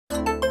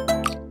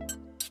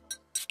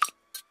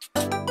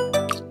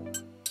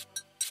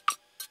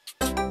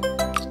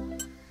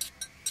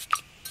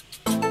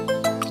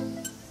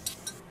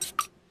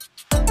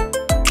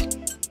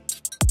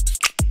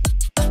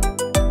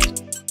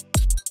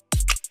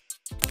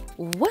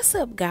What's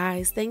up,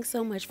 guys? Thanks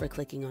so much for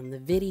clicking on the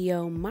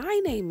video.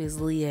 My name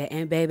is Leah,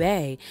 and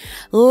baby,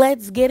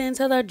 let's get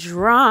into the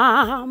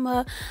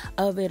drama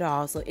of it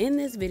all. So in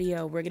this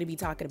video, we're going to be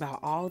talking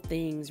about all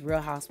things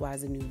Real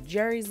Housewives of New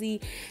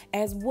Jersey,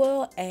 as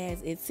well as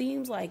it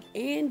seems like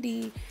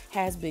Andy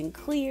has been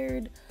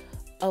cleared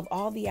of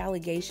all the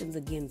allegations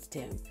against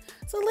him.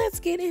 So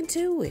let's get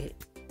into it.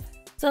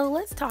 So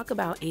let's talk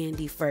about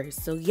Andy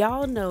first. So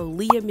y'all know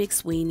Leah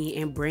McSweeney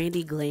and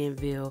Brandi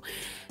Glanville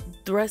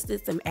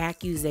thrusted some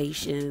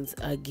accusations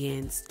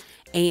against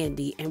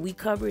Andy, and we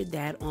covered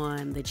that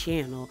on the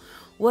channel.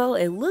 Well,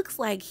 it looks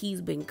like he's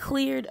been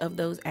cleared of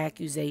those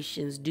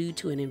accusations due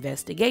to an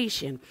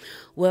investigation.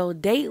 Well,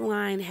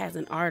 Dateline has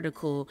an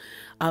article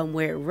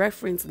where it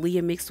referenced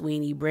Leah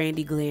McSweeney,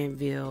 Brandi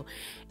Glanville,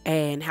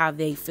 and how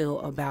they feel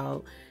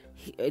about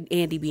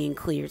Andy being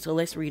cleared. So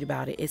let's read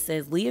about it. It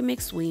says Leah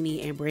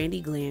McSweeney and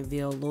Brandi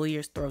Glanville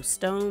lawyers throw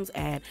stones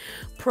at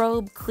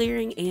probe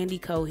clearing Andy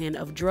Cohen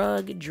of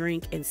drug,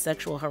 drink, and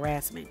sexual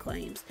harassment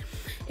claims.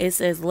 It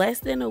says less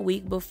than a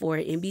week before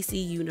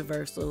NBC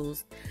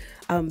Universal's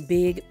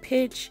big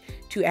pitch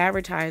to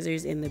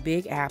advertisers in the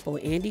Big Apple,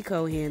 Andy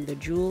Cohen, the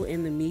jewel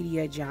in the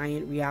media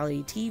giant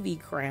reality TV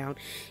crown,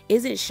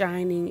 isn't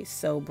shining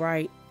so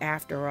bright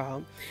after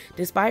all.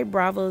 Despite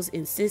Bravo's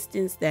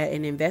insistence that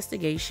an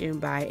investigation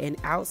by an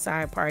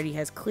outside party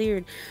has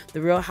cleared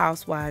the Real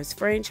Housewives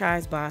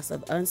franchise boss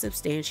of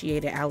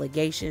unsubstantiated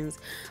allegations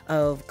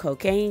of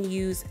cocaine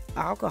use,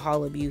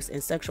 alcohol abuse,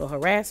 and sexual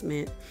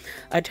harassment,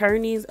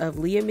 attorneys of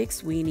Leah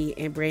McSweeney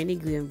and Brandi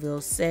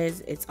Glanville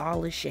says it's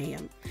all a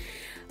sham.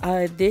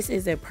 This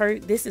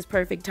is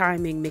perfect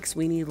timing,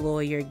 McSweeney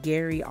lawyer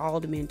Gary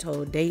Alderman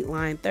told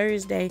Dateline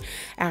Thursday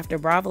after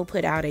Bravo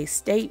put out a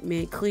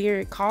statement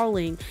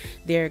calling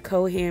their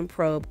Cohen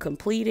probe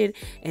completed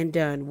and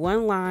done.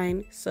 One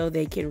line so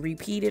they can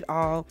repeat it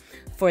all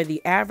for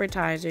the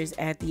advertisers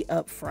at the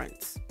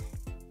upfronts.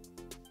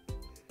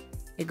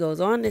 It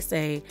goes on to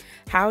say,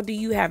 how do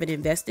you have an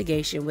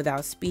investigation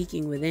without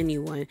speaking with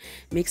anyone?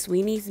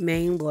 McSweeney's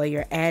main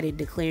lawyer added,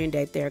 declaring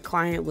that their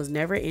client was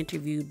never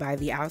interviewed by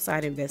the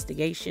outside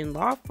investigation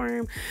law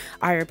firm.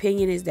 Our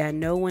opinion is that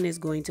no one is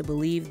going to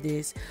believe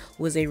this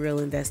was a real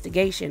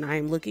investigation. I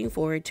am looking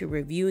forward to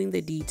reviewing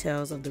the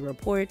details of the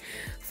report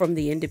from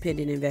the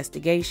independent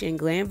investigation.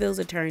 Glanville's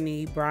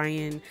attorney,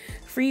 Brian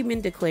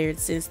Friedman, declared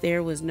since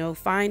there was no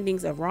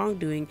findings of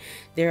wrongdoing,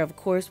 there of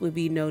course would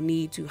be no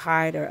need to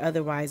hide or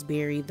otherwise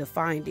bury the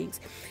findings.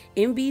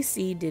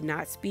 NBC did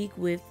not speak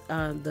with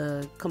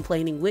the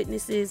complaining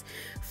witnesses.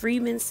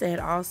 Friedman said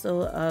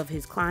also of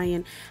his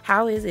client,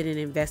 how is it an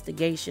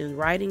investigation?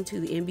 Writing to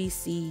the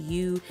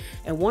NBCU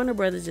and Warner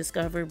Brothers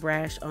Discovery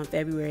Brash on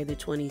February the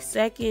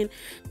 22nd,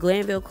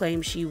 Glanville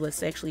claimed she was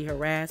sexually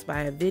harassed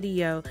by a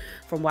video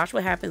from Watch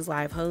What Happens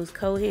Live host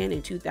Cohen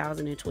in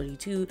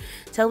 2022,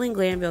 telling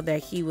Glanville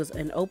that he was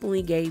an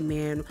openly gay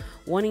man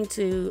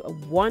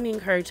wanting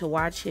her to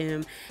watch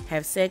him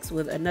have sex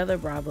with another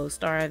Bravo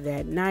star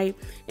that night,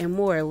 and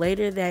more.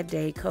 Later that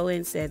day,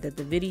 Cohen said that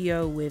the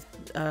video with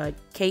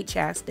Kate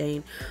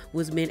Chastain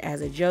was meant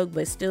as a joke,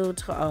 but still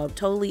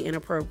totally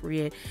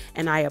inappropriate,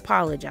 and I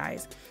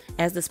apologize.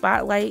 As the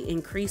spotlight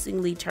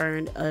increasingly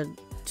turned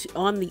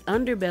on the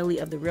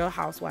underbelly of the Real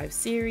Housewives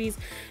series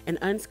and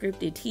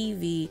unscripted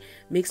TV,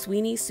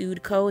 McSweeney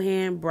sued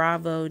Cohen,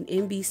 Bravo,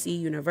 NBC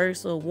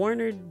Universal,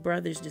 Warner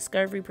Brothers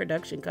Discovery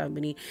Production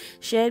Company,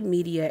 Shed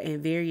Media,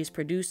 and various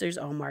producers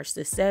on March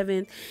the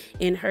 7th.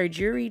 In her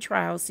jury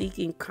trial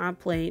seeking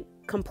complaint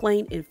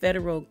in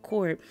federal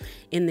court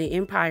in the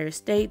Empire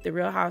State, the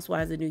Real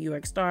Housewives of New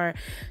York star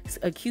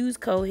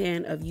accused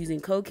Cohen of using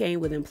cocaine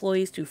with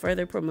employees to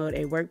further promote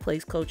a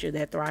workplace culture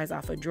that thrives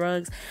off of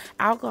drugs,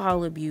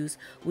 alcohol abuse,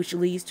 which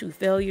leads to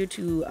failure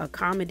to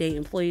accommodate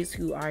employees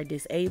who are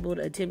disabled,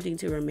 attempting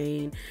to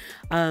remain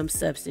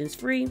substance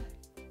free.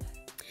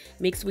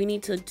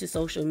 McSweeney took to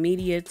social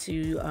media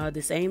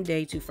the same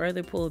day to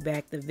further pull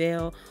back the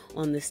veil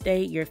on the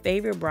state. Your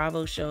favorite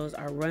Bravo shows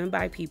are run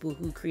by people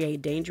who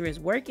create dangerous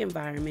work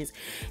environments,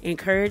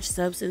 encourage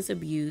substance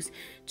abuse,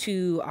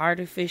 to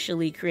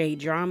artificially create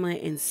drama,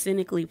 and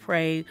cynically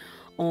prey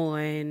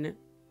on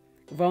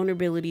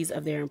vulnerabilities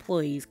of their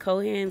employees.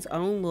 Cohen's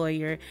own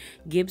lawyer,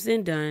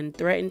 Gibson Dunn,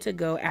 threatened to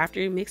go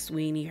after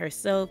McSweeney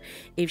herself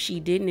if she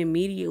didn't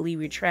immediately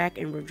retract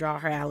and withdraw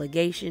her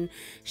allegation.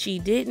 She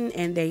didn't,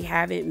 and they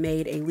haven't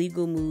made a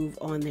legal move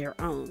on their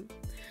own.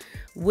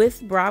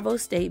 With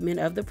Bravo's statement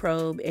of the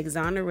probe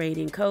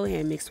exonerating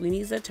Cohen,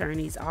 McSweeney's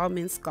attorneys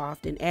Allman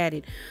scoffed and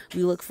added,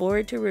 we look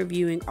forward to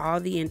reviewing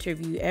all the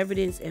interview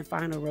evidence and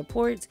final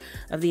reports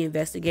of the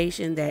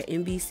investigation that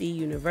NBC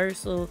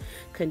Universal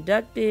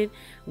conducted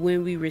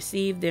when we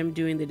received them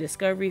during the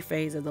discovery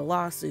phase of the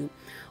lawsuit.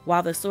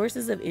 While the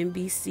sources of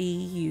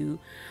NBCU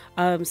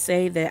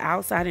say that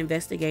outside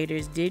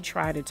investigators did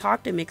try to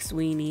talk to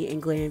McSweeney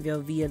and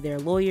Glanville via their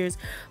lawyers,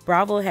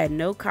 Bravo had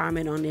no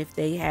comment on if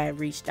they had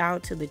reached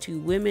out to the two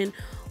women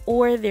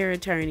or their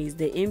attorneys.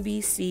 The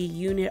NBC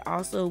unit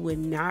also would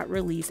not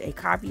release a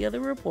copy of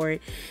the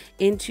report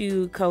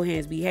into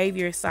Cohen's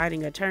behavior,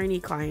 citing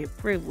attorney-client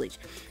privilege.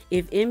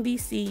 If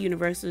NBC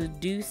Universal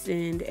do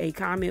send a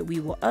comment, we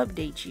will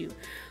update you.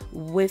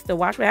 With the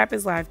Watch What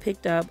Happens Live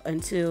picked up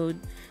until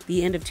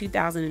the end of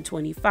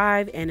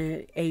 2025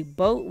 and a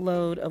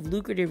boatload of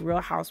lucrative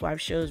Real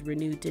Housewives shows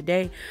renewed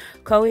today,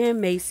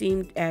 Cohen may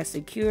seem as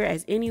secure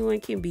as anyone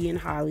can be in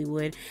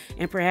Hollywood,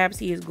 and perhaps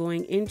he is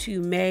going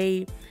into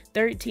May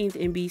 13th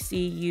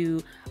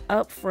NBCU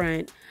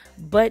upfront.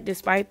 But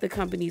despite the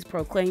companies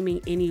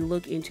proclaiming any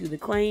look into the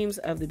claims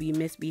of the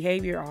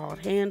misbehavior all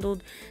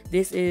handled,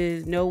 this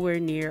is nowhere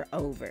near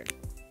over.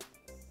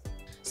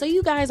 So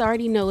you guys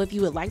already know, if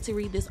you would like to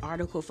read this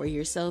article for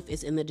yourself,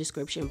 it's in the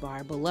description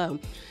bar below.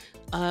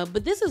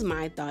 But this is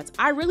my thoughts.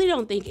 I really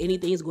don't think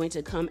anything is going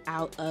to come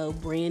out of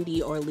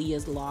Brandi or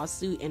Leah's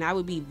lawsuit, and I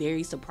would be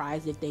very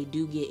surprised if they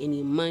do get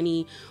any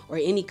money or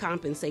any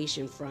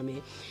compensation from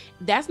it.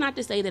 That's not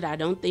to say that I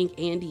don't think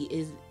Andy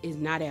is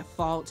not at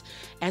fault,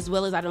 as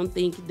well as I don't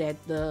think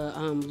that the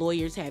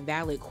lawyers had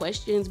valid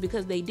questions,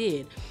 because they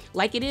did.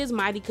 Like, it is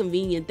mighty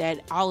convenient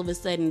that all of a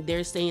sudden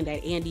they're saying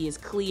that Andy is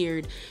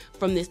cleared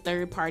from this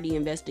third-party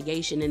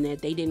investigation and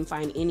that they didn't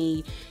find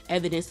any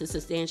evidence to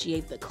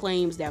substantiate the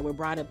claims that were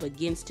brought up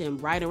against him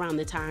right around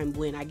the time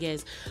when, I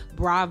guess,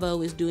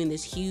 Bravo is doing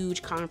this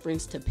huge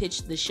conference to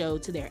pitch the show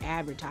to their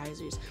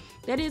advertisers.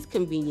 That is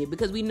convenient,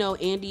 because we know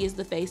Andy is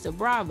the face of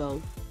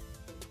Bravo.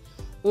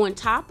 On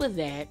top of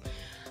that,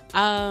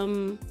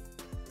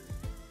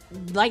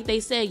 like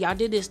they said, y'all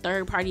did this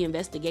third-party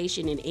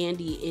investigation and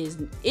Andy is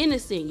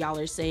innocent. Y'all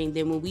are saying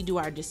that when we do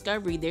our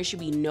discovery, there should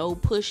be no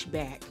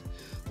pushback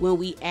when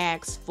we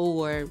ask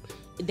for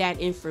that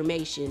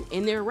information.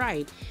 And they're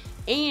right.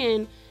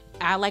 And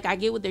I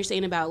get what they're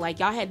saying about, like,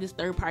 y'all had this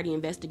third-party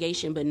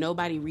investigation, but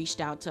nobody reached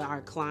out to our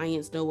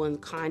clients. No one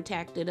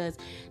contacted us.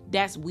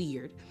 That's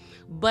weird.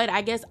 But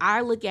I guess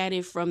I look at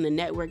it from the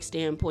network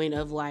standpoint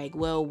of, like,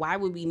 well, why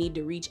would we need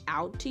to reach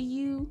out to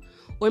you?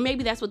 Or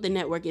maybe that's what the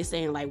network is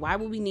saying. Like, why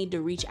would we need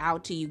to reach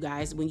out to you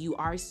guys when you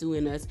are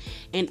suing us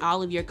and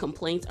all of your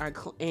complaints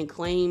and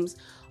claims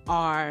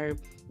are,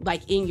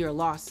 like, in your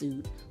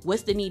lawsuit?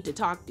 What's the need to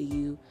talk to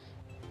you?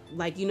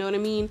 Like, you know what I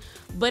mean?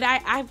 But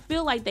I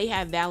feel like they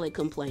have valid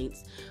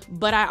complaints.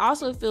 But I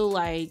also feel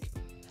like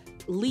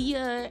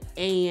Leah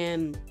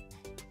and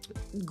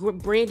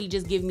Brandi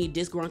just give me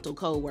disgruntled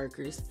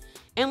co-workers.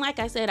 And like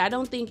I said, I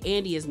don't think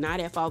Andy is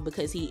not at fault,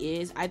 because he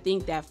is. I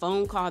think that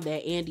phone call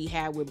that Andy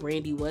had with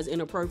Brandi was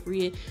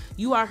inappropriate.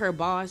 You are her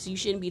boss. You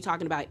shouldn't be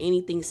talking about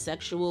anything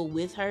sexual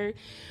with her.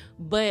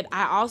 But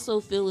I also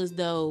feel as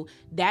though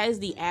that is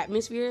the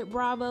atmosphere at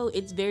Bravo.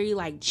 It's very,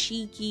 like,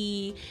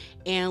 cheeky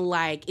and,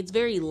 like, it's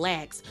very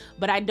lax.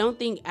 But I don't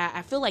think,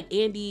 I feel like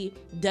Andy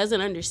doesn't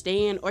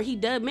understand, or he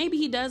does, maybe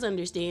he does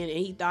understand, and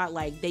he thought,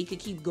 like, they could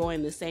keep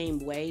going the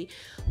same way.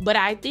 But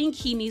I think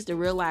he needs to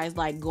realize,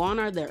 like, gone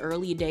are the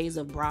early days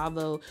of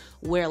Bravo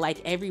where,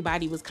 like,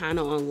 everybody was kind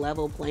of on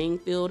level playing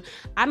field.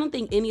 I don't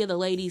think any of the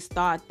ladies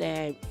thought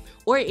that,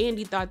 or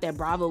Andy thought that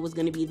Bravo was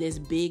going to be this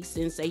big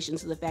sensation,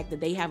 to the fact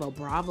that they have a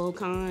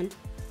BravoCon,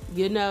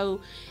 you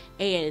know,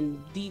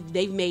 and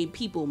they've made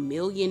people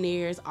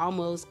millionaires,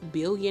 almost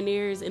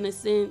billionaires in a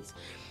sense,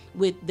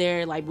 with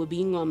their, like, with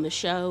being on the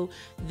show,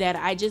 that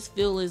I just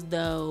feel as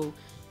though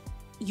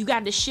you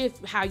got to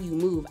shift how you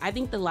move. I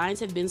think the lines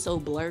have been so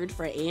blurred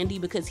for Andy,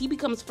 because he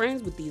becomes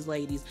friends with these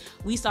ladies.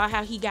 We saw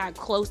how he got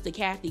close to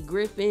Kathy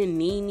Griffin,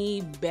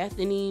 Nene,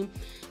 Bethany,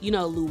 you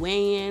know,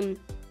 Luann.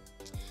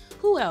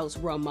 Who else?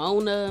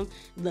 Ramona,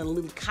 the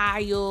little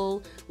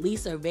Kyle,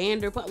 Lisa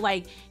Vanderpump.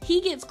 Like, he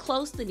gets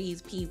close to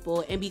these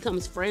people and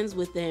becomes friends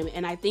with them.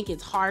 And I think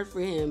it's hard for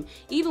him,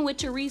 even with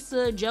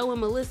Teresa, Joe,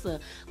 and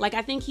Melissa. Like,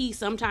 I think he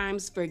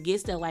sometimes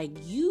forgets that, like,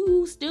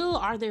 you still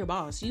are their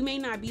boss. You may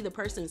not be the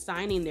person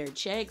signing their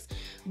checks,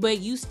 but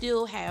you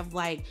still have,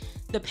 like,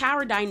 the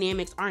power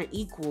dynamics aren't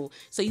equal.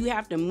 So you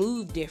have to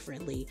move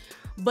differently.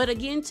 But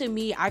again, to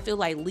me, I feel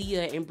like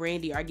Leah and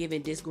Brandi are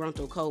giving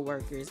disgruntled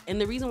co-workers.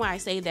 And the reason why I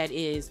say that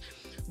is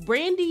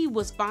Brandi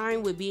was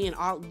fine with being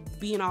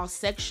all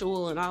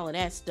sexual and all of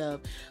that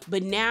stuff.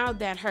 But now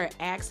that her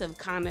acts have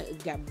kind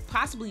of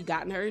possibly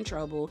gotten her in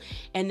trouble,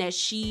 and that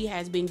she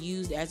has been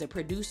used as a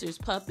producer's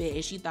puppet,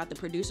 and she thought the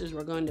producers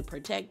were going to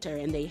protect her,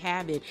 and they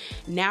haven't.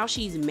 Now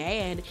she's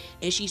mad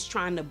and she's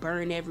trying to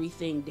burn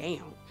everything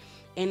down.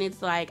 And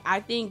it's like,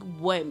 I think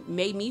what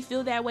made me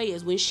feel that way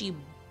is when she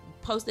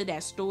posted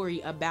that story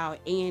about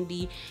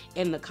Andy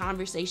and the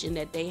conversation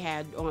that they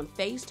had on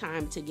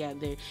FaceTime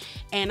together.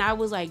 And I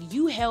was like,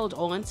 you held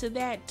on to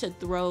that to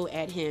throw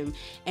at him.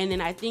 And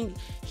then I think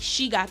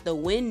she got the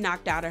wind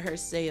knocked out of her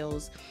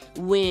sails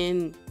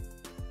when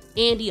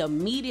Andy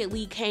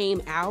immediately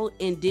came out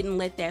and didn't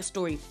let that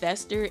story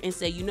fester and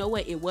say, you know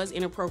what, it was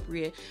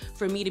inappropriate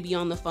for me to be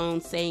on the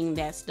phone saying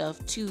that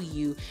stuff to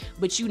you,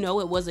 but you know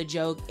it was a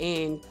joke.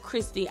 And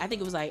Christine, I think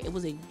it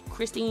was a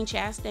Christine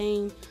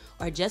Chastain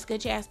or Jessica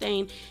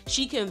Chastain,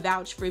 she can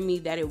vouch for me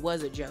that it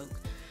was a joke.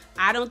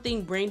 I don't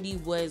think Brandy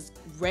was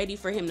ready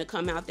for him to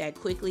come out that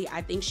quickly.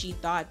 I think she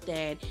thought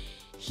that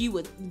he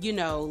would, you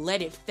know,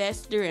 let it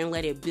fester and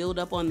let it build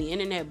up on the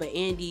internet. But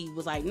Andy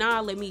was like, nah,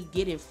 let me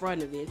get in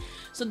front of it.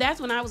 So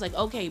that's when I was like,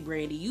 okay,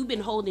 Brandy, you've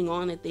been holding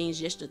on to things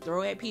just to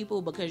throw at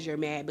people because you're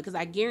mad. Because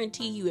I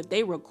guarantee you, if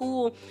they were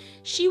cool,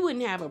 she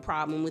wouldn't have a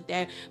problem with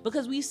that,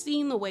 because we've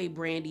seen the way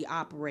Brandy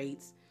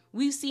operates.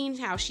 We've seen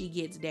how she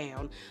gets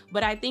down.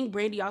 But I think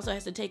Brandy also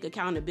has to take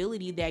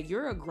accountability that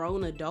you're a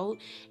grown adult,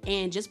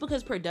 and just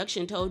because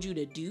production told you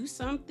to do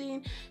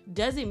something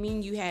doesn't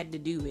mean you had to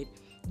do it.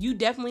 You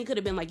definitely could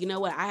have been like, you know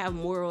what, I have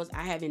morals,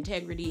 I have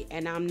integrity,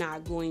 and I'm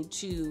not going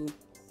to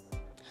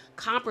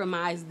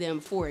compromise them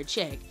for a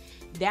check.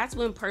 That's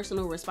when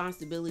personal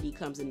responsibility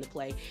comes into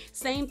play.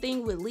 Same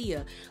thing with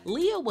Leah.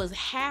 Leah was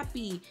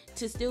happy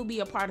to still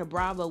be a part of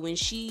Bravo when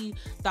she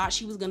thought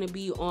she was going to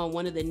be on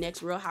one of the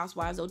next Real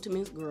Housewives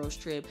Ultimate Girls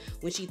Trip,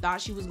 when she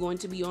thought she was going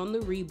to be on the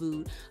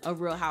reboot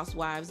of Real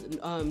Housewives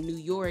New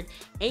York,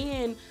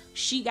 and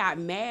she got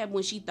mad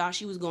when she thought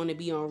she was going to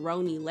be on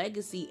RHONJ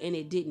Legacy and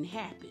it didn't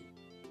happen.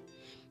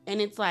 And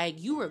it's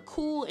like, you were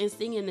cool in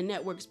singing the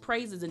network's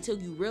praises until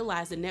you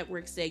realize the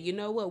network said, you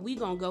know what, we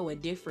gonna go a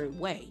different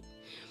way.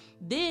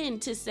 Then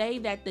to say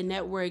that the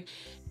network,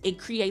 it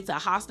creates a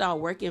hostile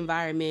work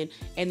environment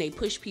and they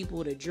push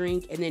people to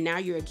drink, and then now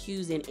you're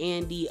accusing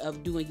Andy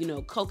of doing, you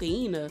know,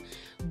 cocaine.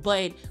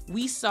 But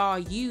we saw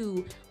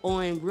you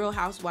on Real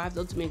Housewives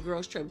Ultimate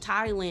Girls Trip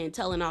Thailand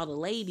telling all the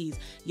ladies,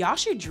 y'all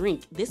should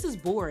drink, this is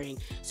boring.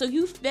 So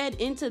you fed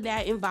into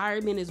that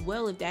environment as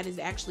well, if that is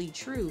actually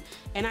true.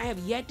 And I have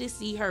yet to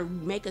see her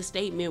make a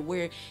statement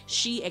where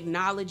she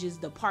acknowledges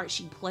the part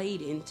she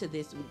played into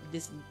this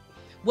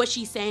what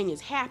she's saying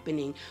is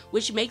happening,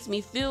 which makes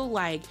me feel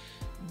like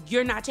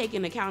you're not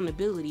taking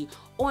accountability.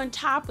 On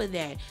top of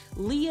that,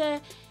 Leah's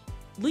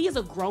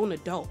a grown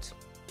adult.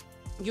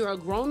 You're a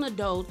grown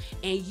adult,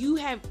 and you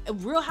have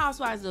Real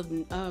Housewives of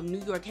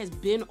New York has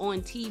been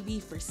on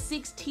TV for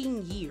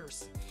 16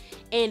 years.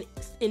 And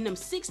in them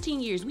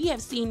 16 years, we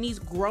have seen these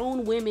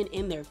grown women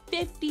in their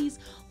 50s,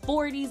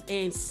 40s,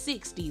 and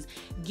 60s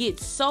get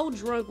so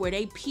drunk where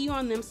they pee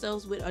on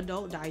themselves with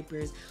adult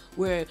diapers,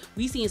 where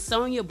we've seen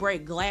Sonia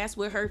break glass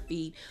with her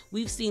feet.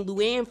 We've seen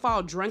Luann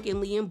fall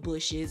drunkenly in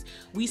bushes.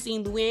 We've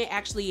seen Luann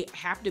actually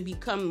have to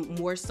become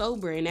more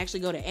sober and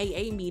actually go to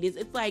AA meetings.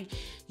 It's like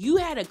you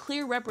had a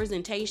clear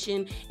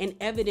representation and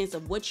evidence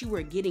of what you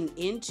were getting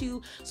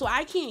into. So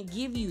I can't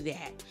give you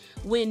that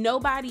when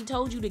nobody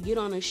told you to get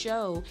on a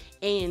show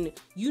and,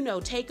 you know,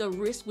 take a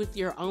risk with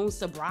your own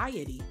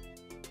sobriety.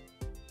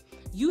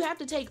 You have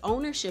to take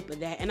ownership of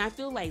that, and I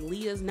feel like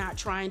Leah's not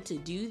trying to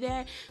do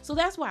that. So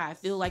that's why I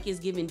feel like it's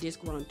giving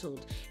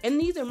disgruntled. And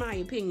these are my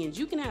opinions.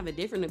 You can have a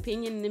different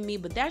opinion than me,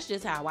 but that's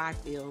just how I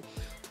feel.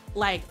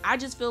 Like, I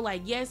just feel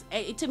like, yes,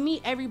 to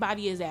me,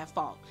 everybody is at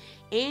fault.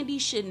 Andy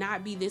should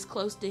not be this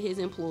close to his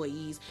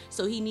employees,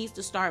 so he needs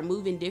to start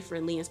moving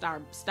differently and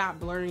stop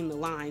blurring the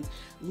lines.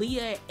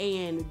 Leah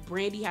and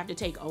Brandy have to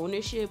take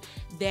ownership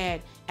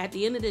that at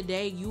the end of the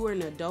day, you are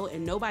an adult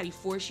and nobody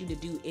forced you to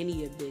do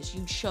any of this.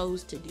 You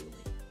chose to do it.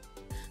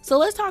 So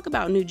let's talk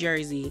about New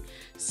Jersey.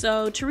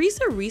 So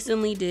Teresa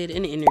recently did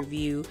an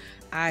interview.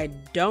 I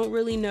don't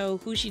really know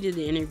who she did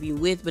the interview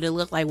with, but it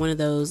looked like one of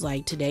those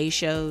like Today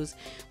shows,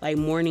 like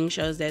morning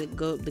shows that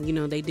go, you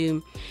know, they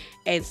do.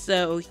 And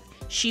so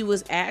she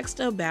was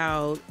asked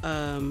about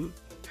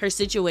her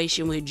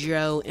situation with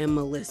Joe and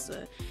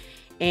Melissa.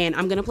 And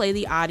I'm going to play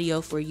the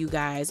audio for you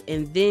guys,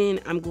 and then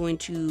I'm going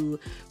to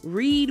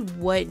read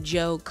what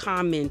Joe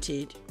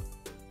commented.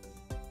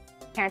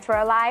 Parents were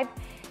alive.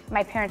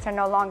 My parents are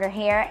no longer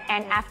here,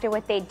 and after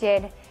what they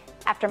did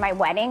after my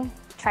wedding,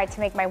 tried to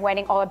make my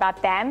wedding all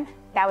about them,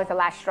 that was the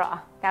last straw.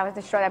 That was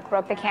the straw that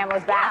broke the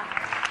camel's back.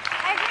 Yeah,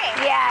 I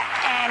agree.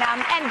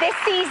 Yeah, and this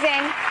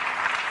season,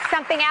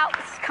 something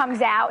else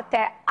comes out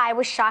that I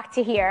was shocked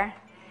to hear,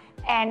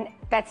 and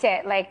that's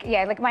it. Like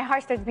my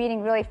heart starts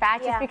beating really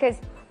fast just because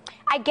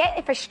I get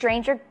if a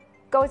stranger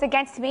goes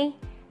against me,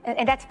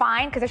 and that's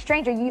fine, because a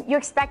stranger, you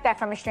expect that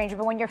from a stranger,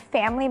 but when your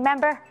family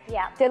member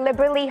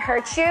deliberately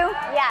hurts you,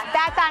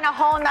 that's on a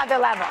whole nother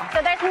level.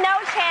 So there's no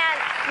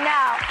chance.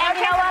 No. And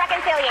you know what?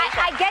 Reconciliation.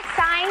 I get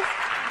signs.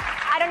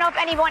 I don't know if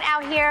anyone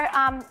out here,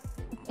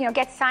 you know,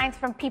 gets signs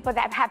from people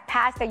that have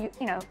passed that,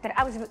 you know, that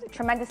I was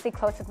tremendously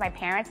close with my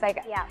parents.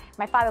 Like,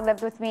 my father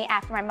lived with me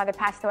after my mother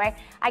passed away.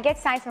 I get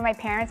signs from my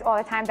parents all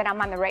the time that I'm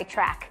on the right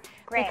track.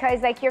 Great.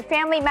 Because, like, your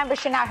family member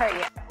should not hurt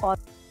you.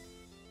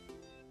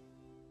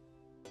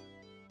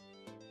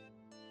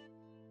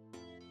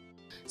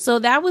 So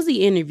that was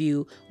the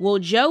interview. Well,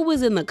 Joe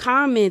was in the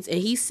comments and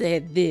he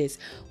said this: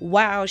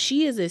 wow,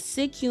 she is a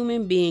sick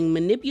human being.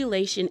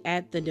 Manipulation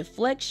at the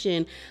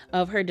deflection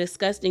of her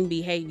disgusting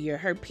behavior.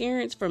 Her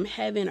parents from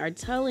heaven are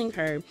telling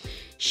her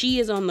she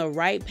is on the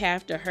right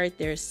path to hurt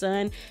their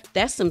son.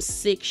 That's some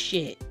sick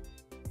shit.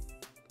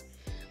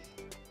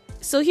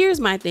 So here's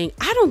my thing.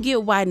 I don't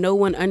get why no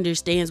one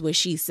understands what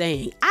she's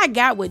saying. I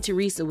got what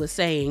Teresa was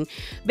saying.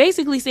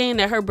 Basically saying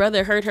that her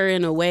brother hurt her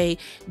in a way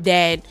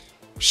that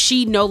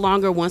she no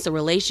longer wants a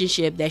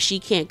relationship that she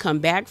can't come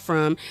back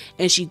from,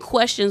 and she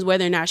questions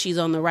whether or not she's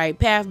on the right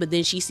path, but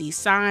then she sees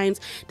signs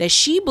that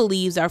she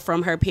believes are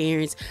from her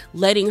parents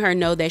letting her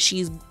know that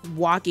she's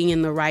walking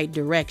in the right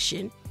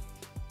direction.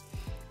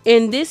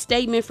 And this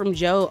statement from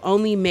Joe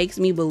only makes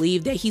me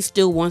believe that he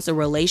still wants a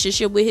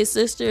relationship with his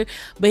sister,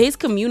 but his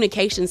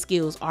communication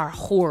skills are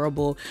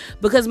horrible.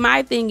 Because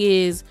my thing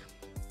is,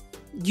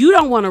 you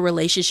don't want a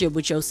relationship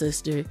with your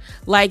sister.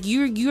 Like,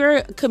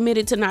 you're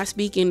committed to not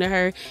speaking to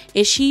her,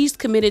 and she's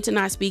committed to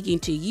not speaking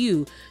to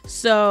you.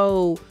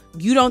 So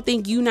you don't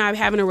think you not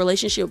having a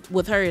relationship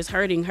with her is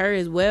hurting her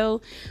as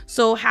well?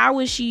 So how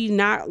is she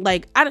not,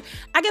 like, I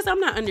guess I'm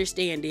not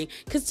understanding.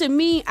 Because to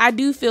me, I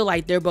do feel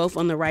like they're both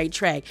on the right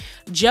track.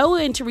 Joe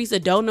and Teresa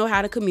don't know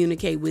how to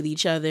communicate with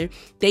each other.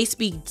 They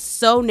speak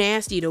so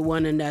nasty to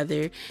one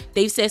another.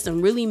 They've said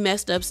some really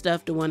messed up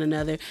stuff to one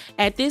another.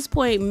 At this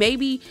point,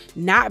 maybe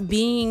not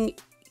being,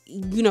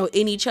 you know,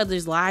 in each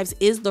other's lives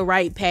is the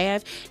right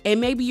path,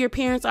 and maybe your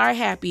parents are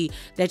happy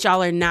that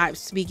y'all are not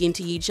speaking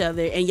to each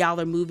other and y'all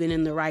are moving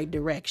in the right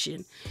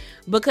direction.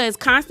 Because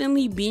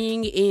constantly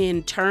being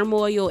in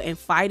turmoil and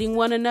fighting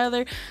one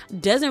another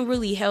doesn't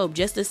really help.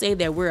 Just to say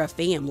that we're a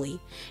family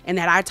and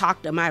that I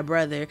talk to my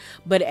brother,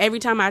 but every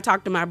time I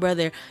talk to my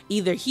brother,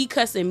 either he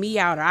cussing me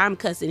out or I'm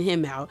cussing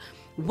him out.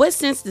 What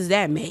sense does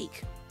that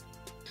make?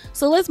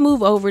 So let's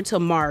move over to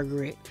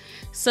Margaret.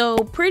 So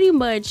pretty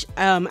much,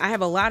 I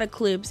have a lot of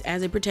clips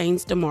as it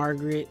pertains to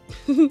Margaret.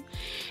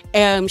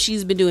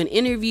 She's been doing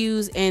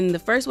interviews, and the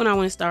first one I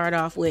want to start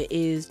off with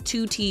is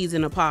 2 T's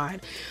in a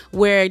Pod,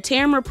 where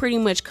Tamara pretty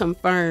much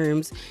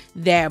confirms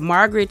that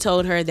Margaret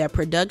told her that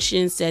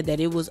production said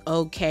that it was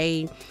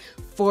okay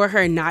for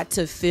her not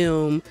to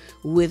film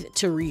with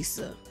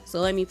Teresa. So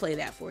let me play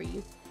that for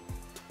you.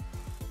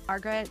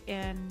 Margaret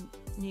in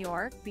New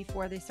York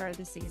before they started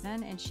the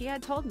season, and she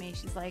had told me,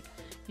 she's like,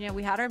 you know,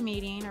 we had our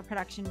meeting, our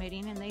production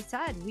meeting, and they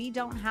said we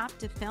don't have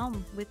to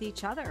film with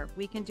each other,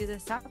 we can do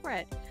this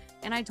separate.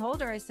 And I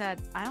told her, I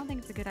said, I don't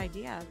think it's a good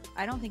idea,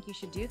 I don't think you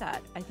should do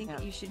that, I think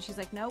that you should. She's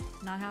like, nope,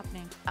 not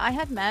happening. I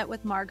had met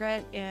with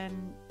Margaret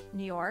in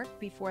New York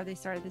before they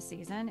started the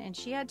season, and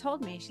she had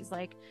told me, she's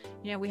like,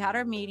 you know, we had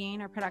our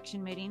meeting, our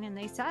production meeting, and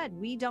they said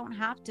we don't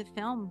have to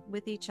film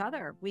with each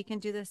other, we can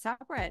do this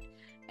separate.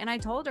 And I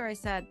told her, I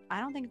said, I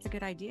don't think it's a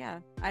good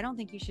idea, I don't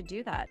think you should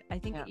do that, I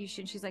think that you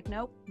should. She's like,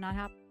 nope, not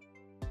happening.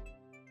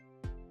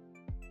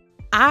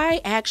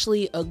 I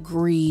actually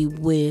agree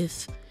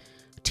with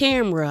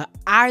Tamara.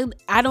 I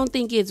don't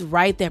think it's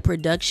right that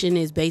production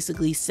is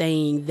basically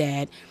saying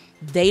that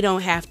they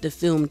don't have to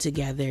film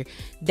together.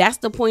 That's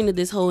the point of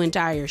this whole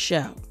entire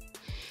show.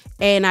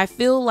 And I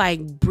feel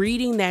like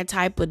breeding that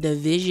type of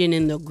division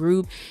in the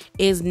group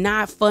is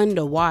not fun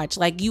to watch.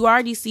 Like, you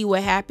already see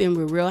what happened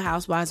with Real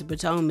Housewives of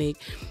Potomac.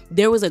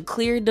 There was a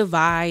clear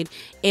divide,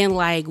 and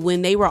like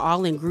when they were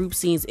all in group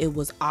scenes, it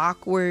was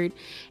awkward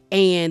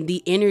and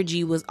the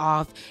energy was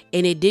off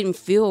and it didn't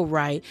feel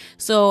right.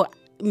 So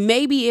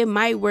maybe it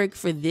might work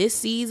for this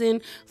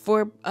season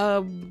for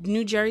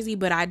New Jersey,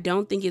 but I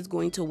don't think it's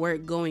going to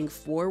work going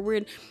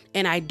forward.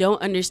 And I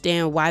don't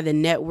understand why the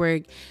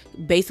network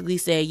basically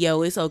said,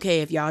 yo, it's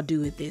okay if y'all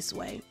do it this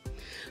way.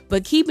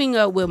 But keeping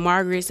up with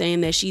Margaret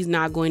saying that she's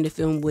not going to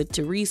film with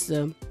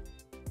Teresa,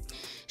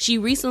 she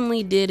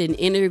recently did an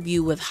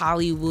interview with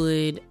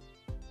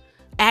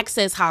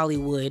Access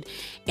Hollywood,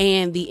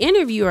 and the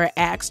interviewer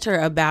asked her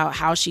about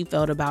how she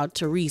felt about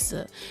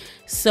Teresa.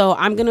 So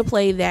I'm going to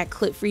play that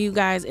clip for you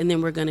guys, and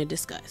then we're going to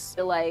discuss.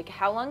 Like,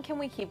 how long can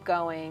we keep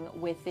going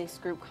with this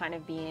group kind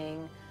of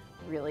being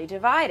really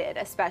divided,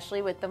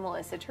 especially with the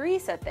Melissa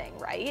Teresa thing,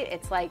 right?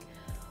 It's like,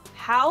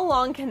 how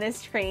long can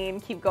this train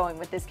keep going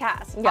with this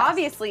cast? Yes.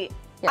 Obviously,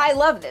 yes. I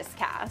love this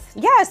cast.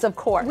 Yes, of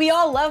course. We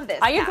all love this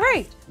I cast.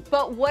 agree.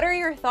 But what are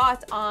your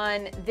thoughts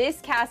on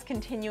this cast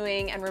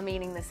continuing and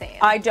remaining the same?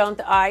 I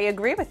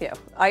agree with you.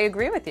 I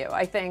agree with you.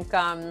 I think,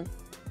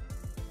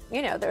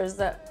 you know,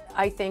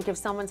 I think if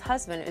someone's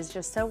husband is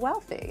just so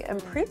wealthy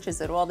and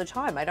preaches it all the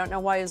time, I don't know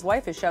why his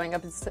wife is showing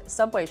up at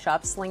Subway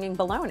shops slinging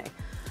bologna.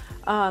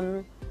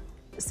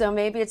 So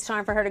maybe it's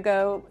time for her to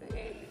go,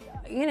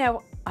 you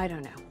know, I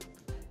don't know.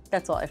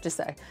 That's all I have to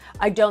say.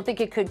 I don't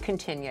think it could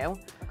continue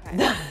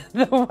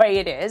the way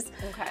it is.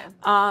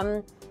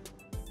 Okay.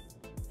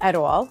 At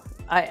all.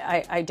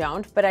 I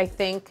don't. But I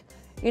think,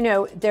 you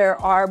know, there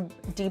are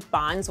deep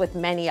bonds with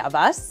many of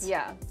us.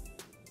 Yeah.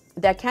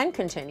 That can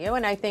continue.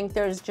 And I think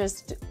there's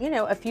just, you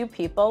know, a few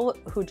people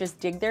who just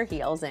dig their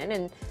heels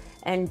in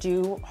and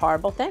do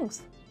horrible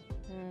things.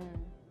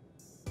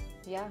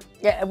 Yeah.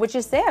 Yeah, which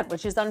is sad,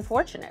 which is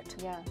unfortunate.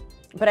 Yeah.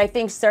 But I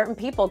think certain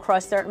people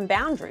cross certain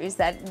boundaries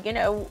that, you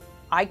know,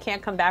 I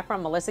can't come back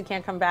from, Melissa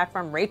can't come back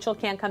from, Rachel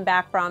can't come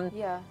back from.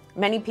 Yeah.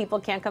 Many people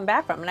can't come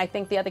back from. And I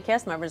think the other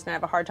cast members are going to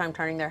have a hard time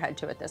turning their head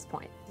to at this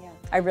point. Yeah.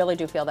 I really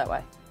do feel that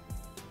way.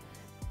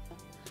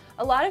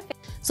 A lot of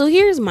So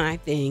here's my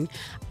thing.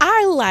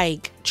 I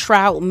like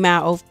trout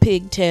mouth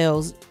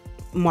pigtails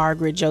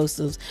Margaret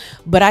Josephs,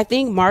 but I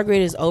think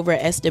Margaret is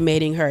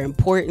overestimating her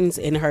importance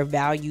and her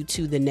value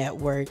to the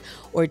network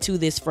or to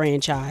this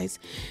franchise,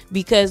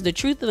 because the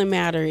truth of the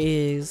matter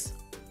is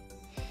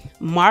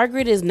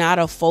Margaret is not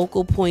a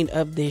focal point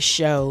of this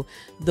show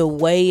the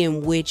way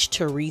in which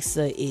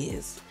Teresa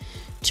is.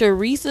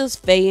 Teresa's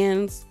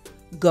fans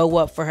go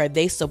up for her.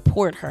 They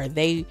support her.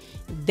 The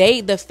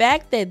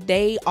fact that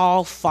they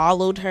all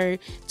followed her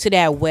to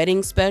that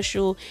wedding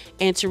special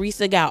and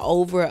Teresa got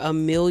over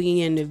 1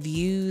 million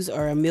views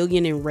or 1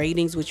 million in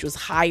ratings, which was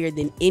higher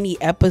than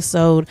any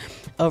episode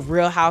of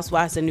Real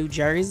Housewives of New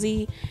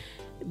Jersey.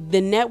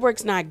 The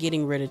network's not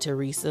getting rid of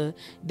Teresa.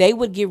 They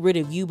would get rid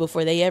of you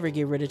before they ever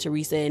get rid of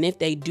Teresa. And if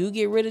they do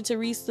get rid of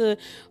Teresa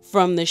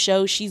from the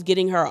show, she's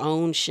getting her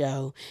own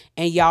show.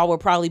 And y'all will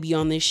probably be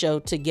on this show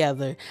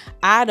together.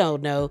 I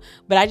don't know.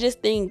 But I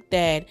just think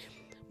that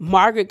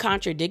Margaret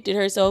contradicted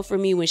herself for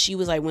me when she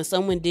was like, when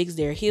someone digs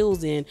their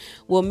heels in,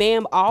 well,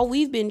 ma'am, all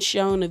we've been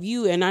shown of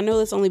you, and I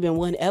know it's only been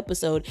one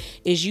episode,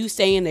 is you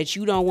saying that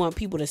you don't want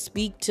people to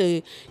speak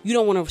to, you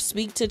don't want to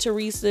speak to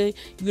Teresa,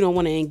 you don't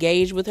want to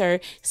engage with her.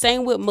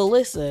 Same with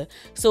Melissa.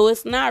 So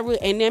it's not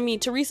really, and I mean,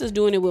 Teresa's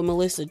doing it with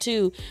Melissa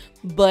too,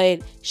 but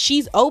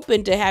she's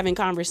open to having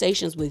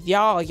conversations with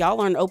y'all.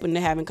 Y'all aren't open to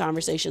having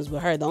conversations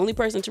with her. The only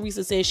person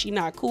Teresa says she's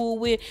not cool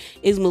with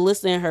is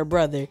Melissa and her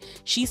brother.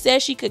 She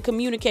says she could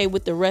communicate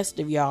with the rest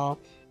of y'all,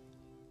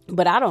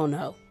 but I don't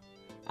know.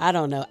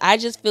 I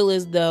just feel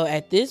as though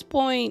at this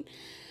point,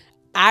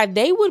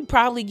 they would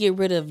probably get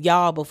rid of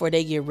y'all before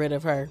they get rid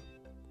of her.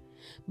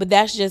 But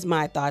that's just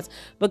my thoughts,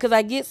 because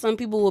I get some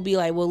people will be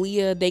like, well,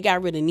 Leah, they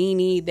got rid of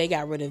Nene, they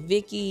got rid of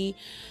Vicky,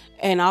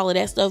 and all of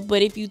that stuff.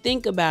 But if you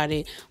think about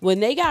it, when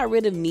they got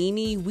rid of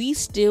Nene, we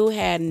still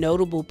had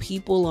notable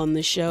people on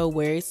the show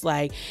where it's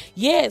like,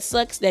 yeah, it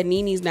sucks that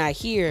Nene's not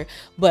here,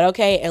 but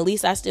okay, at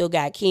least I still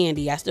got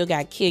Candy, I still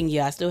got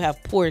Kenya, I still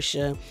have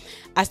Portia,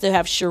 I still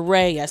have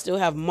Sheree, I still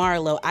have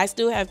Marlo, I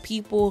still have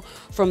people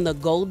from the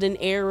golden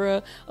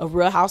era of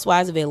Real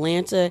Housewives of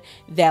Atlanta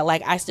that,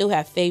 like, I still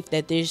have faith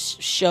that this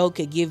show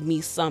could give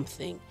me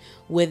something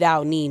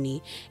without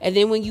Nene. And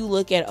then when you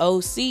look at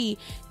OC,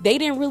 they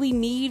didn't really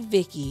need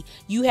Vicky.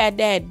 You had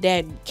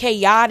that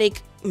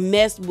chaotic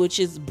mess, which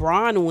is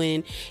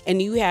Bronwyn,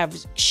 and you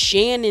have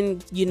Shannon,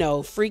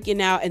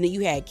 freaking out, and then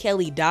you had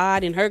Kelly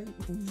Dodd and her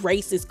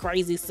racist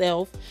crazy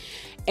self,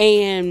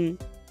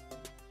 and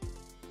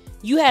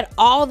you had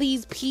all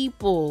these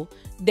people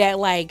that,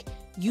 like,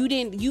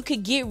 you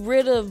could get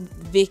rid of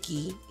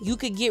Vicky. You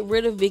could get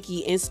rid of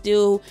Vicky and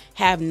still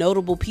have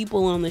notable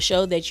people on the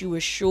show that you were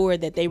sure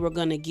that they were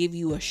going to give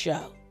you a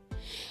show.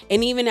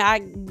 And even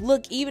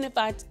if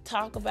I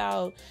talk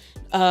about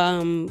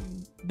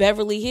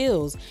Beverly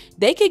Hills,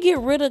 they could get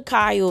rid of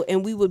Kyle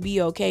and we would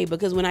be okay,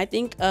 because when I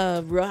think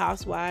of Real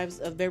Housewives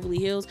of Beverly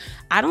Hills,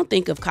 I don't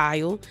think of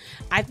Kyle.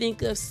 I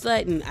think of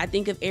Sutton. I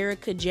think of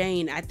Erica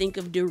Jane. I think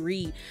of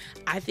Dorit.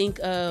 I think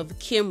of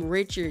Kim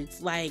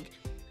Richards. Like,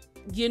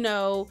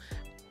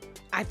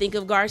 I think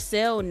of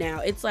Garcelle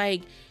now. It's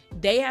like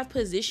they have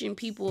positioned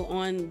people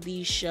on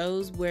these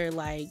shows where,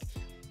 like,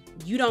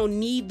 you don't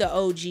need the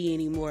OG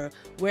anymore.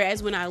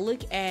 Whereas when I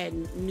look at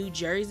New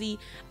Jersey,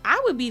 I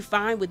would be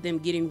fine with them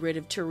getting rid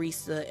of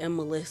Teresa and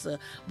Melissa.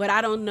 But I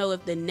don't know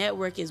if the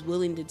network is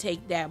willing to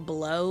take that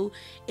blow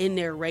in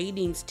their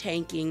ratings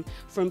tanking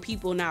from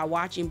people not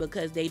watching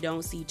because they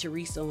don't see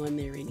Teresa on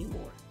there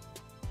anymore.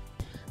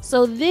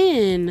 So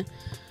then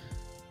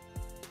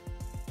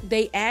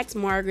they asked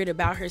Margaret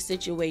about her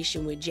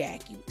situation with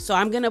Jackie. So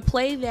I'm going to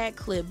play that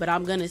clip, but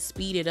I'm going to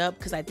speed it up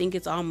because I think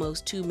it's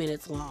almost 2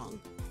 minutes long.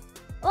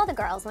 All the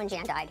girls, when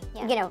Jan died,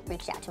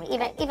 reached out to me.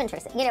 Even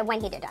Teresa, when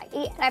he did die.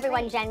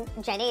 Everyone, Jen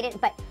ate it,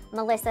 but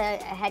Melissa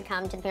had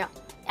come to the funeral.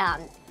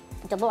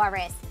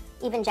 Dolores,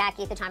 even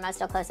Jackie at the time, I was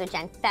still close with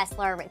Jen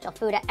Fessler, Rachel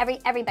Fuda.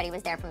 Everybody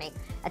was there for me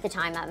at the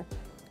time of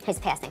his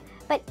passing.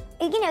 But,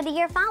 the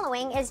year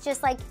following is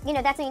just like,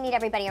 that's when you need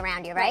everybody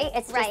around you, right?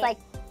 It's just like,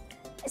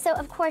 so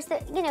of course,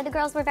 the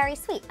girls were very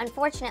sweet.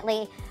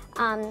 Unfortunately,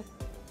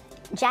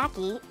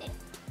 Jackie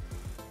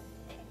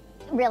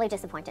really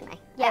disappointed me.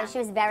 Yeah, she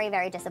was very,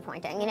 very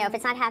disappointing. If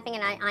it's not happening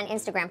on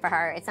Instagram for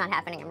her, it's not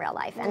happening in real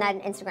life, and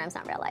that Instagram's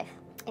not real life.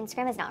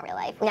 Instagram is not real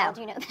life. We all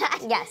do know that.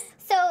 Yes.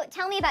 So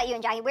tell me about you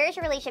and Jackie. Where's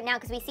your relationship now?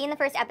 Because we see in the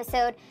first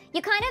episode,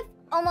 you kind of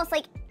almost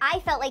like, I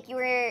felt like you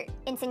were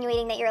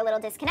insinuating that you're a little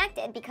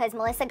disconnected because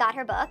Melissa got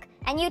her book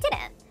and you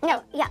didn't.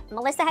 No, yeah,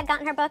 Melissa had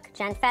gotten her book.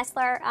 Jen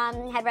Fessler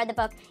had read the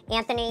book.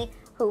 Anthony,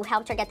 who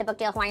helped her get the book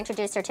deal, who I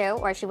introduced her to,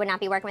 or she would not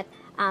be working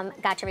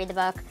with, got to read the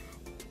book.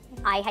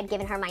 I had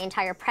given her my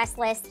entire press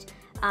list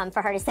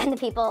for her to send the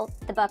people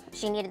the book.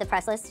 She needed the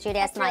press list. She'd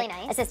asked my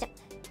assistant.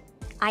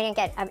 I didn't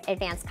get an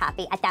advance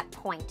copy at that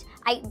point.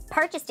 I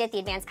purchased the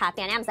advance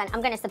copy on Amazon.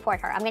 I'm going to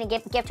support her. I'm going to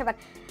gift her book.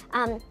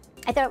 I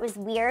thought it was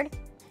weird,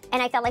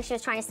 and I felt like she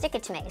was trying to stick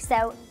it to me.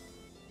 So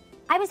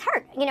I was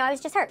hurt. I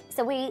was just hurt.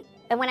 So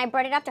and when I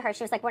brought it up to her,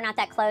 she was like, "We're not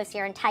that close.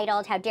 You're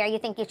entitled. How dare you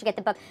think you should get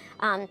the book?"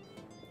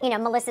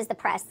 Melissa's the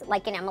press.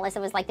 Like, Melissa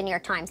was like the New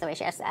York Times the way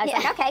she is. I was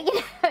like, okay.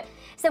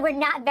 So we're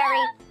not very.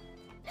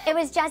 It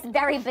was just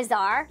very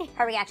bizarre,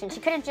 her reaction. She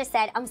could have just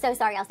said, I'm so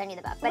sorry, I'll send you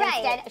the book. But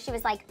instead, she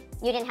was like,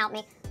 you didn't help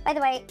me. By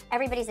the way,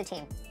 everybody's a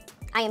team.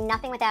 I am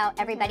nothing without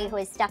everybody who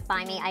has stuck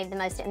by me. I have the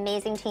most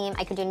amazing team.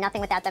 I could do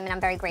nothing without them, and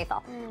I'm very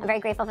grateful. I'm very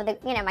grateful for the,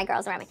 my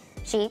girls around me.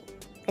 She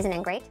is an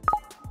ingrate.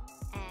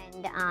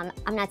 And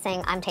I'm not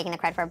saying I'm taking the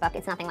credit for her book.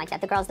 It's nothing like that.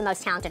 The girl's the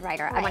most talented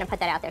writer. I want to put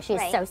that out there. She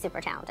is so super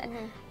talented.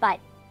 But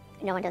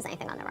no one does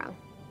anything on their own.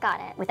 Got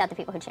it. Without the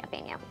people who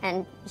champion you.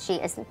 And she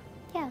is,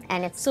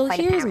 and it's so quite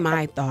here's apparent.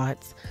 my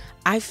thoughts.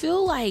 I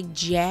feel like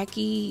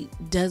Jackie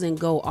doesn't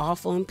go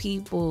off on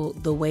people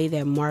the way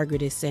that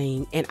Margaret is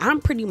saying. And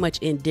I'm pretty much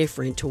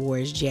indifferent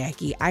towards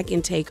Jackie. I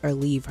can take or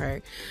leave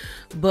her.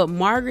 But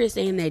Margaret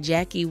saying that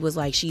Jackie was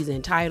like, she's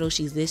entitled,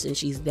 she's this and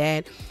she's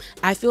that.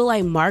 I feel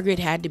like Margaret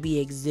had to be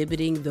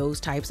exhibiting those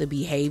types of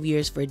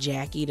behaviors for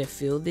Jackie to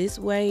feel this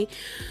way.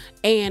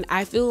 And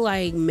I feel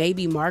like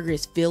maybe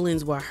Margaret's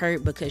feelings were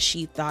hurt because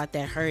she thought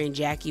that her and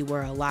Jackie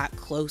were a lot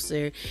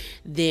closer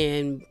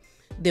than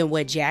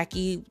what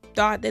Jackie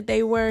thought that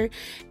they were.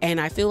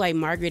 And I feel like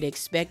Margaret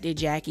expected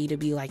Jackie to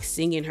be like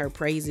singing her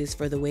praises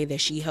for the way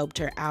that she helped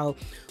her out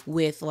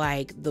with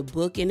like the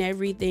book and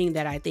everything,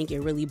 that I think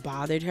it really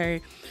bothered her.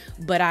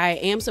 But I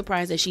am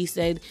surprised that she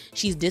said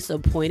she's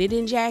disappointed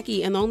in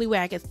Jackie. And the only way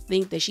I could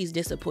think that she's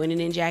disappointed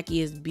in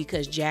Jackie is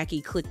because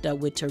Jackie clicked up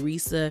with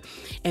Teresa,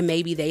 and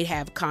maybe they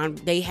have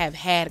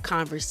had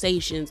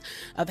conversations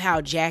of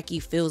how Jackie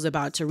feels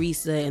about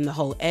Teresa and the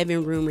whole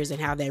Evan rumors and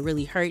how that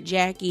really hurt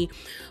Jackie.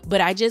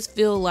 But I just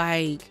feel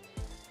like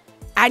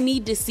I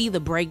need to see the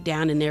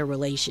breakdown in their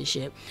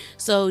relationship.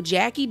 So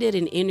Jackie did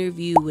an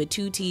interview with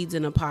Two Teeds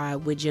in a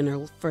Pod with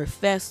Jennifer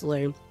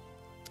Fessler,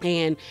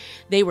 and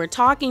they were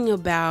talking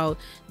about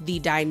the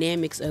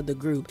dynamics of the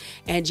group.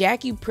 And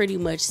Jackie pretty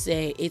much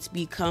said it's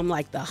become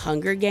like the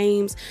Hunger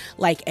Games.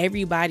 Like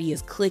everybody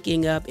is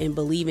clicking up and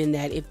believing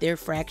that if their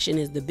fraction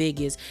is the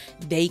biggest,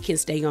 they can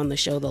stay on the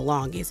show the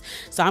longest.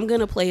 So I'm going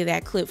to play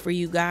that clip for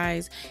you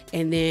guys.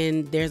 And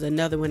then there's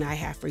another one I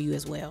have for you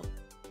as well.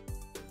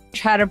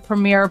 Had a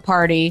premiere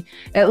party.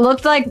 It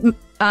looked like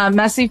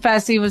Messy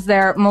Fessy was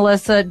there,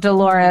 Melissa,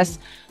 Dolores.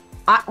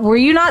 Were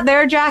you not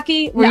there,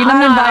 Jackie? Were you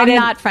not invited? I'm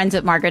not friends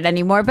with Margaret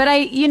anymore. But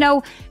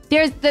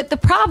there's the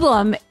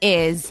problem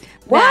is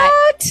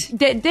what?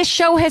 that this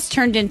show has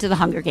turned into the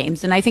Hunger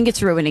Games, and I think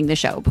it's ruining the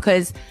show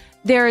because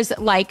there's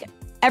like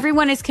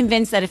everyone is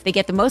convinced that if they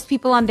get the most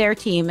people on their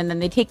team and then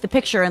they take the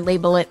picture and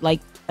label it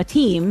like a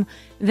team,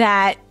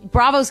 that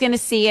Bravo's going to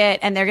see it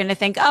and they're going to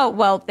think, oh,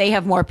 well, they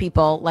have more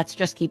people. Let's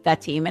just keep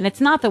that team. And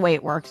it's not the way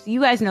it works.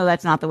 You guys know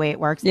that's not the way it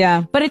works.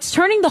 Yeah. But it's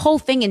turning the whole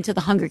thing into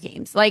the Hunger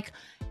Games. Like,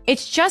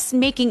 it's just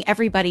making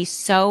everybody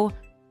so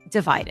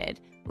divided.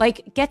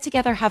 Like, get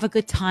together, have a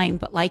good time,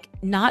 but like,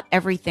 not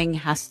everything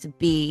has to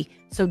be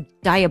so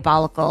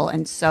diabolical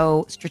and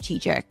so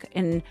strategic.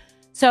 And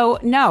so,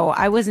 no,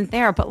 I wasn't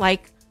there, but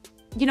like,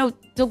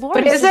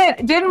 Dolores.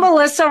 But didn't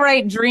Melissa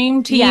write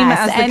Dream Team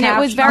as the and caption? It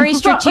was very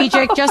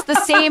strategic, just the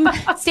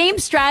same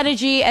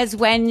strategy as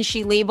when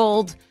she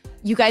labeled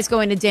you guys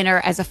going to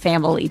dinner as a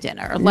family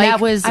dinner. Like,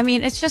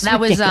 it's just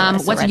that ridiculous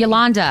was what's already.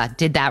 Yolanda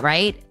did that,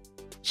 right?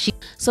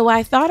 So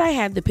I thought I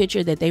had the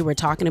picture that they were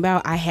talking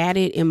about. I had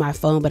it in my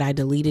phone, but I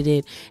deleted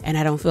it and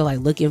I don't feel like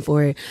looking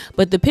for it.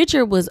 But the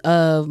picture was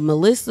of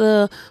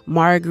Melissa,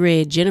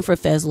 Margaret, Jennifer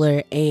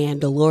Fessler, and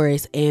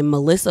Dolores. And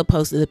Melissa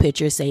posted the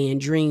picture saying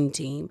Dream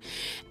Team.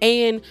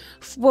 And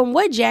from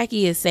what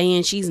Jackie is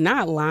saying, she's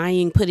not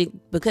lying,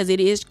 because it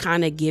is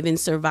kind of given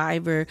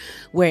Survivor,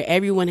 where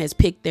everyone has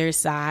picked their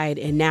side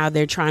and now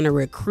they're trying to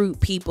recruit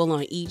people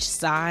on each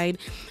side.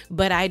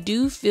 But I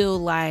do feel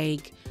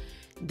like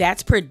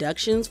that's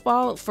production's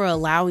fault for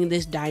allowing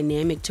this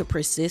dynamic to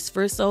persist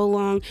for so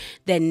long,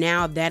 that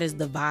now that is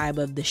the vibe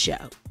of the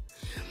show.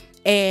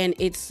 And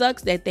it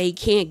sucks that they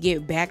can't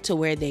get back to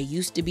where they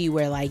used to be,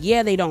 where like,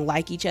 yeah, they don't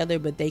like each other,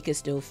 but they could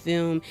still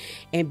film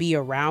and be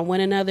around one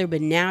another.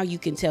 But now you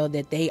can tell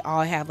that they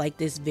all have like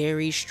this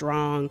very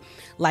strong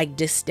like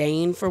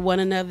disdain for one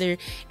another,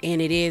 and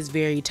it is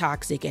very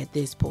toxic at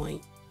this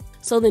point.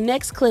 So the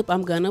next clip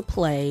I'm gonna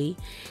play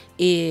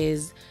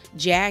is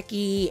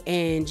Jackie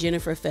and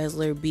Jennifer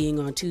Fessler being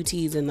on Two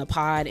Teeds in the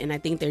Pod, and I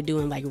think they're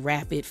doing like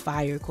rapid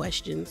fire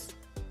questions.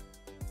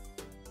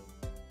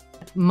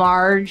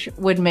 Marge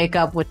would make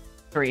up with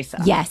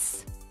Teresa.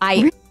 Yes.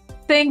 I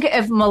think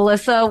if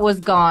Melissa was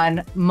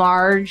gone,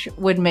 Marge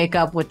would make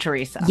up with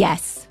Teresa.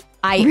 Yes.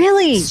 I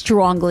really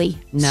strongly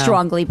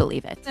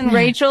believe it. And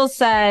Rachel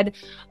said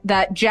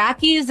that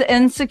Jackie's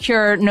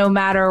insecure no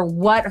matter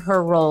what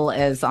her role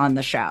is on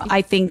the show.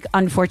 I think,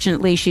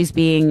 unfortunately, she's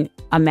being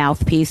a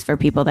mouthpiece for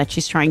people that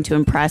she's trying to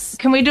impress.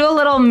 Can we do a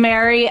little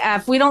Mary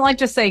F? We don't like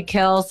to say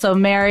kill, so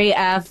Mary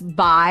F.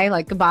 Bye,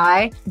 like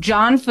goodbye.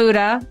 John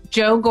Fuda,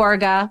 Joe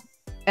Gorga,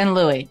 and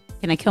Louis.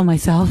 Can I kill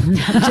myself?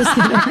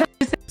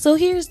 So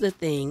here's the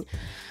thing.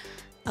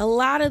 A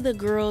lot of the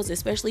girls,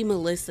 especially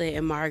Melissa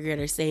and Margaret,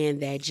 are saying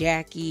that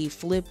Jackie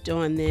flipped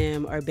on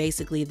them, or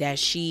basically that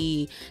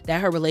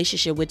her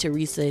relationship with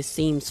Teresa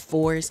seems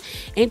forced.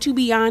 And to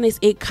be honest,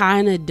 it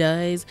kind of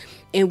does.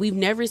 And we've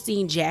never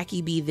seen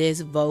Jackie be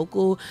this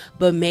vocal,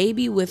 but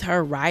maybe with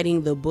her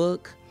writing the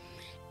book,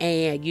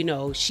 and, you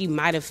know, she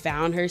might have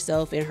found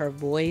herself in her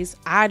voice.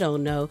 I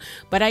don't know.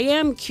 But I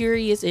am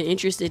curious and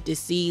interested to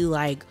see,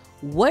 like,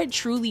 what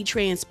truly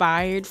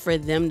transpired for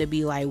them to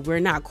be like, we're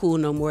not cool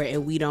no more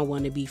and we don't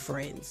want to be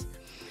friends.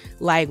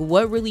 Like,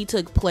 what really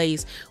took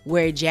place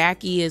where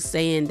Jackie is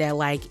saying that,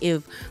 like,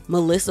 if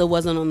Melissa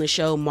wasn't on the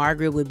show,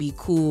 Margaret would be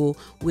cool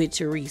with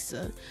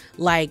Teresa.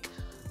 Like,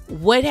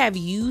 what have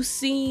you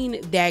seen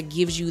that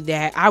gives you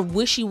that? I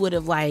wish you would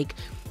have like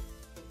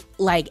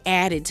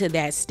added to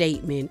that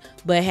statement,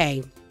 but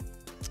hey,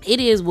 it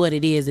is what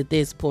it is at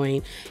this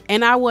point.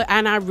 And I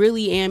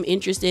really am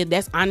interested.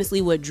 That's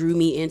honestly what drew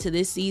me into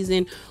this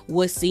season,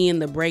 was seeing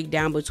the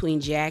breakdown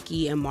between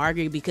Jackie and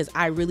Margaret, because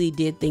I really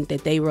did think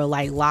that they were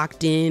like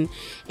locked in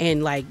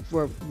and like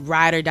were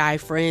ride or die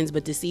friends.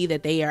 But to see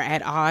that they are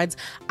at odds,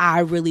 I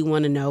really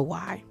want to know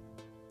why.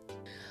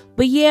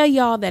 But yeah,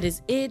 y'all, that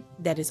is it.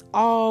 That is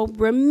all.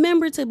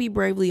 Remember to be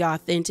bravely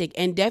authentic,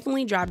 and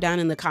definitely drop down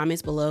in the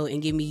comments below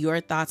and give me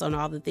your thoughts on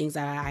all the things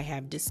that I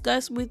have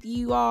discussed with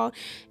you all.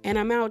 And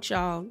I'm out,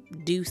 y'all.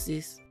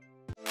 Deuces.